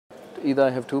either I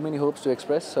have too many hopes to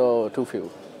express or too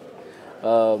few.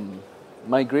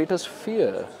 My greatest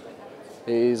fear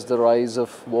is the rise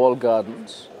of walled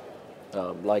gardens.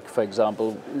 Like, for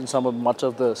example, in much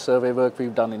of the survey work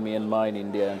we've done in Myanmar, in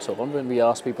India, and so on, when we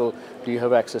ask people, do you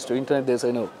have access to internet? They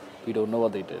say, no, we don't know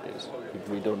what the internet is.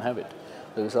 We don't have it.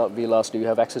 We'll ask, do you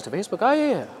have access to Facebook? Ah,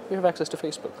 yeah, we have access to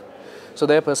Facebook. So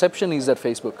their perception is that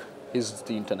Facebook is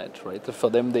the internet, right? For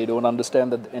them, they don't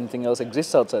understand that anything else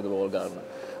exists outside the walled garden.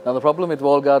 Now, the problem with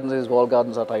walled gardens is walled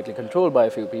gardens are tightly controlled by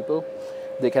a few people.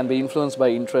 They can be influenced by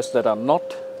interests that are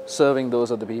not serving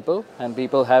those other people, and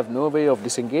people have no way of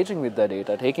disengaging with their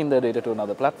data, taking their data to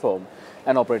another platform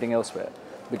and operating elsewhere.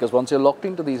 Because once you're locked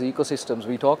into these ecosystems,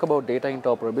 we talk about data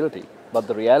interoperability, but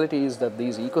the reality is that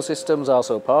these ecosystems are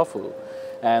so powerful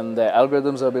and the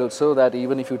algorithms are built so that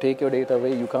even if you take your data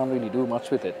away, you can't really do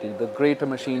much with it. The greater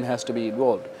machine has to be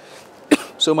involved.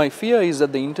 So my fear is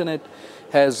that the internet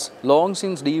has long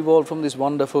since devolved from this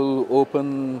wonderful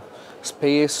open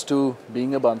space to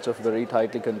being a bunch of very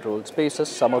tightly controlled spaces,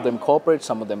 some of them corporate,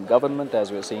 some of them government,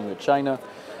 as we're seeing with China.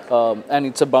 And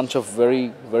it's a bunch of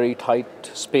very, very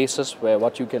tight spaces where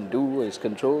what you can do is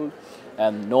controlled,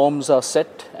 and norms are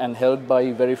set and held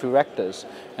by very few actors.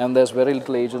 And there's very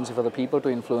little agency for the people to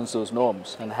influence those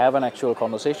norms and have an actual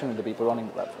conversation with the people running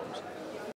the platforms.